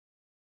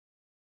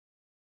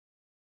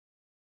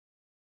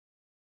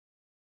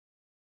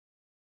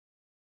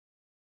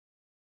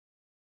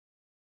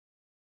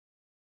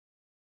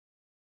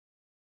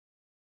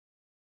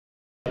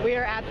We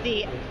are at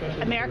the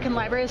American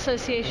Library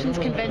Association's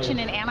convention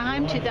in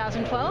Anaheim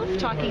 2012,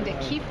 talking to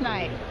Keith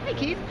Knight. Hi,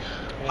 Keith.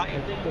 Hi.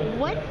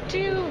 What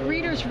do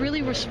readers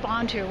really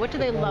respond to? What do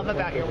they love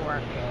about your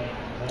work?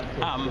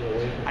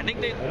 I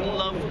think they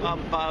love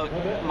about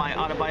my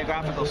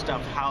autobiographical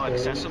stuff how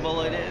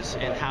accessible it is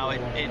and how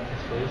it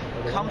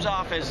comes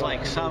off as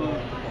like some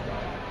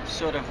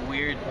sort of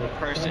weird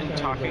person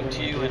talking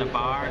to you in a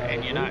bar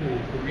and you're not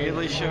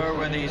really sure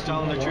whether he's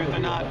telling the truth or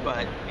not,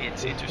 but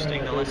it's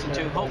interesting to listen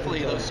to. Hopefully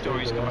those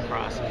stories come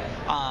across.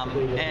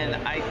 And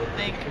I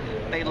think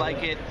they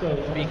like it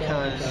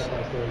because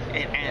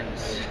it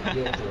ends.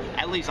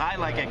 At least I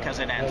like it because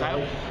it ends.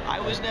 I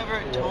was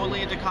never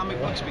totally into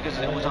comic books because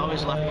it was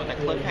always left with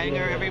a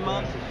cliffhanger every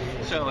month,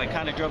 so it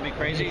kind of drove me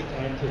crazy.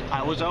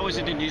 I was always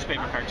into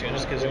newspaper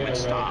cartoons because it would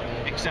stop,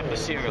 except the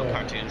serial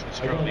cartoons, which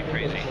drove me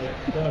crazy.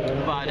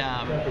 But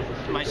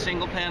my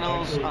single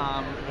panels,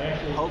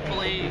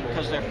 hopefully,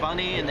 because they're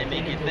funny and they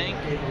make you think,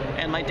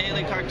 and my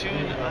daily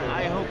cartoon,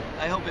 I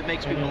hope it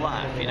makes people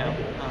laugh. You know,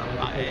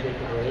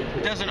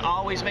 it doesn't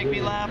always make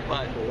me laugh,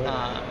 but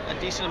a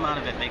decent amount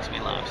of it makes me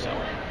laugh. So.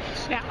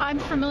 Now, I'm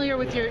familiar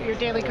with your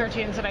daily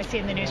cartoons that I see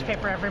in the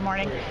newspaper every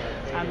morning,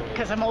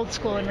 because I'm old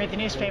school and read the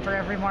newspaper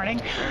every morning.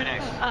 Very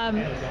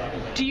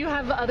nice. Do you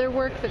have other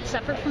work that's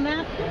separate from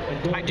that?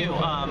 I do.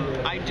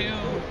 I do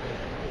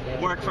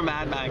work for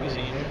Mad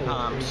Magazine,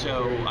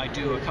 so I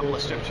do a couple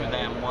of strips for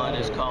them. One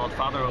is called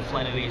Father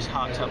O'Flaherty's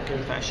Hot Tub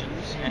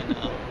Confessions, and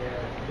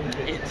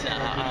it's a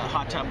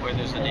hot tub where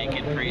there's a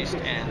naked priest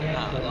and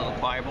a little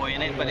choir boy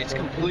in it, but it's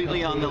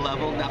completely on the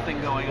level, nothing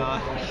going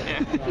on.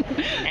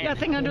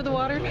 Nothing under the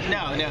water?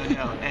 No.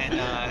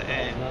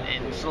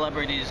 And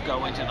celebrities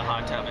go into the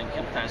hot tub and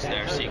confess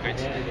their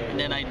secrets. And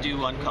then I do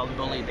one called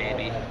Bully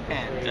Baby,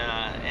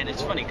 and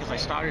it's funny because I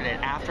started it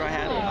after I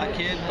had a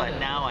kid, but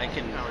now I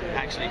can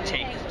actually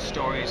take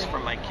stories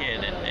from my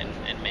kid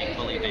and make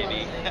Bully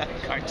Baby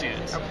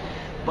cartoons.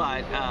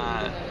 But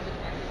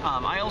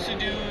I also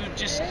do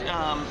just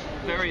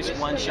various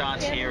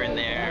one-shots here and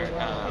there,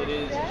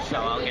 so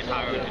I'll get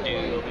hired to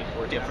do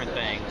different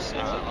things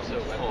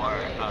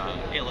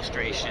for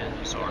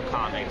illustrations or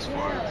comics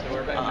for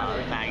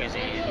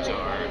magazines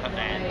or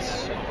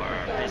events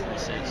or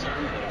businesses.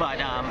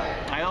 But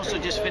I also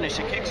just finished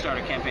a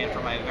Kickstarter campaign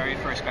for my very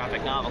first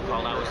graphic novel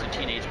called I Was a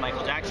Teenage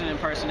Michael Jackson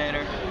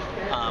Impersonator.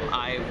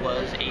 I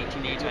was a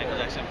teenage Michael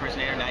Jackson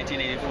impersonator in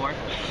 1984.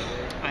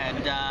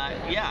 And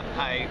yeah,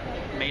 I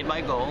made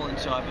my goal, and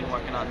so I've been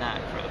working on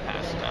that for the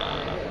past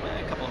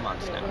couple of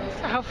months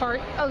now. How far?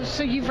 Oh,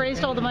 so you've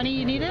raised all the money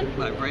you needed?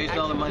 I've raised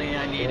all the money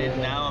I needed.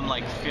 Now I'm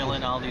like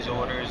filling all these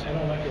orders.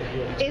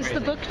 Is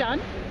the book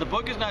done? The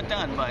book is not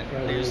done, but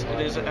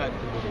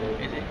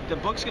the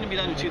book's going to be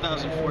done in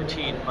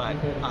 2014. But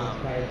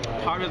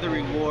part of the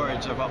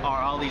rewards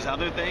are all these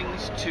other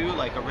things too,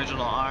 like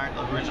original art,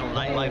 original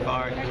nightlife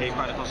art, K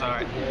Chronicles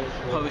art,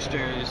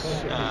 posters,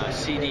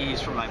 CDs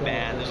from my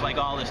band. There's like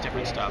all this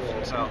different stuff.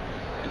 And so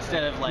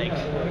instead of like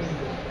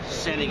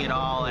sending it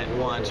all at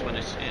once,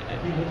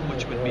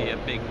 which would be a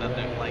big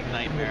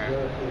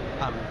nightmare,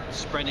 I'm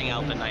spreading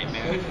out the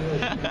nightmare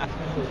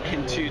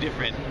in two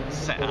different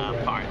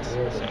parts.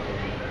 So.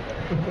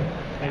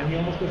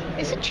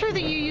 Is it true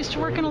that you used to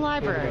work in a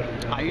library?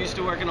 I used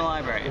to work in a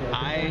library.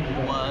 I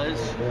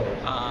was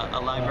a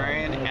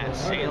librarian at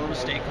Salem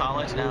State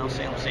College, now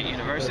Salem State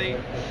University.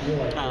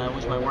 It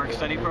was my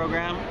work-study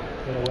program.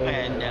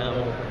 And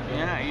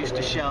yeah, I used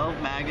to shelve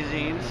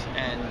magazines,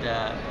 and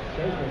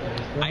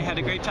I had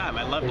a great time.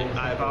 I loved it.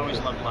 I've always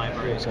loved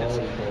libraries because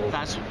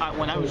that's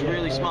when I was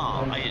really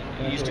small. I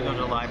used to go to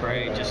the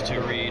library just to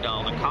read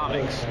all the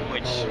comics,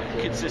 which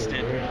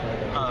consisted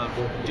of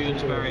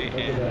Doonesbury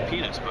and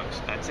Peanuts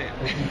books. That's it.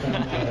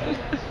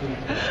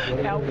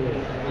 Now,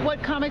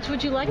 what comics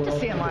would you like to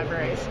see in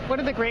libraries? What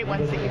are the great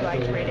ones that you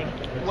liked reading?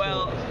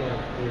 Well,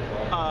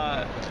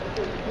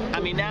 I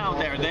mean, now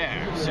they're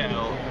there,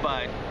 so,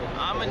 but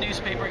I'm a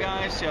newspaper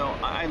guy, so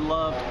I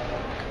loved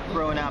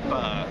growing up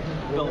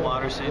Bill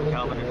Watterson,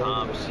 Calvin and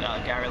Hobbes,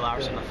 Gary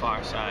Larson, The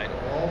Far Side,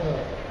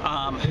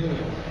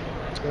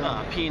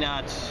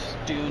 Peanuts,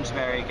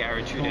 Doonesbury,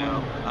 Gary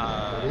Trudeau,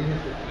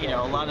 you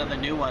know, a lot of the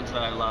new ones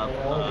that I love,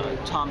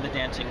 Tom the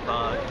Dancing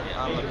Bug,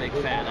 I'm a big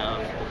fan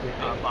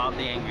of, Bob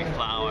the Angry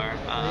Flower.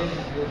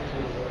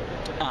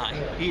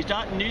 He's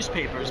not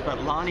newspapers,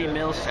 but Lonnie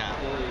Millsap.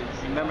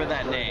 Remember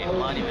that name,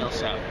 Lonnie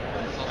Millsap.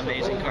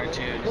 Amazing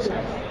cartoons.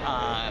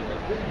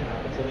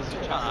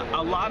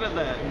 A lot of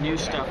the new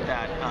stuff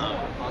that,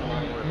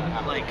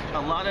 like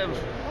a lot of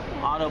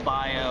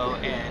autobio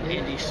and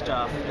indie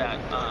stuff that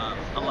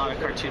a lot of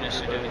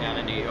cartoonists are doing out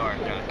of New York.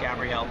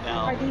 Gabrielle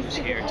Bell, who's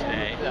here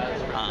today.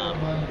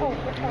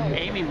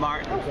 Amy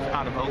Martin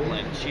out of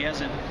Oakland. She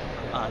hasn't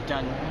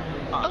done...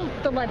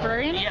 the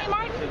librarian, yeah, Amy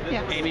Martin?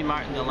 Yes. Amy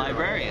Martin, the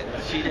librarian.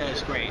 She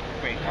does great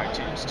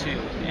cartoons too.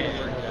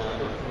 And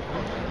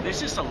there's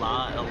just a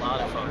lot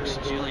of folks.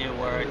 Julia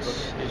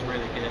Wirtz is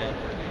really good.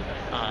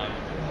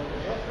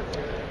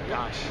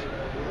 Gosh,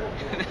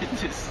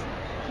 it's just...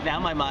 Now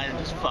my mind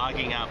is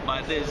fogging up,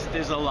 but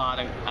there's a lot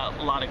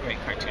of great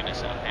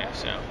cartoonists out there.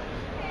 So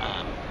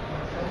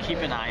keep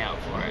an eye out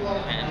for it.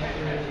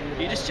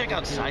 And you just check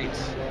out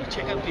sites. You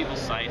check out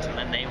people's sites, and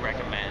then they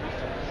recommend.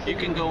 You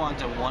can go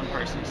onto one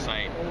person's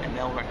site, and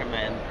they'll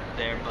recommend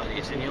their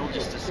buddies, and you'll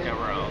just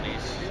discover all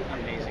these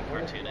amazing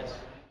cartoonists.